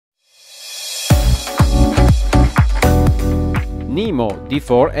Nemo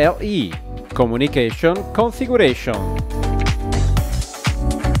D4-Le Communication Configuration.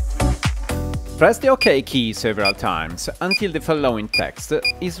 Press the OK key several times until the following text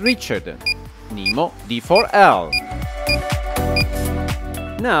is reached. Nemo D4-L.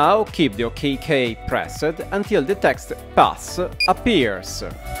 Now keep the OK key pressed until the text pass appears.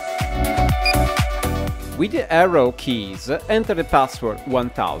 With the arrow keys, enter the password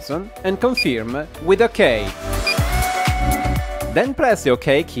 1000 and confirm with OK. Then press the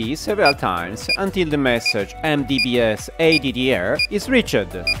OK key several times until the message MDBS ADDR is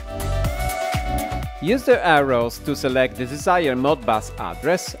reached. Use the arrows to select the desired ModBus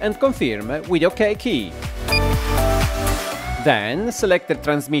address and confirm with the OK key. Then select the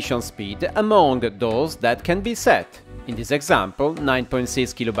transmission speed among those that can be set. In this example,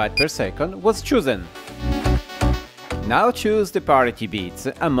 9.6 KB per second was chosen. Now choose the parity bits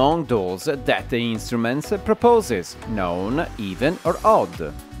among those that the instrument proposes, known, even or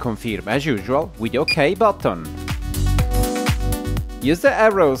odd. Confirm as usual with the OK button. Use the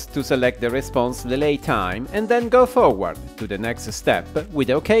arrows to select the response delay time and then go forward to the next step with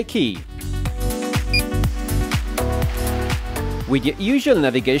the OK key. With the usual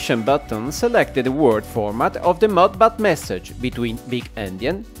navigation button, select the word format of the ModBus message between big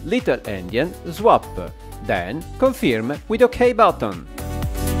endian, little endian, swap. Then confirm with OK button.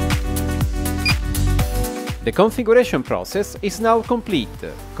 The configuration process is now complete.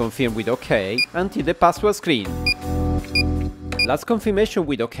 Confirm with OK until the password screen. Last confirmation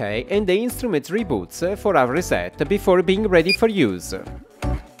with OK and the instrument reboots for a reset before being ready for use.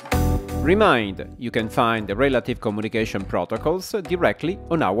 Remind, you can find the relative communication protocols directly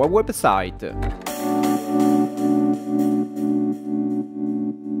on our website.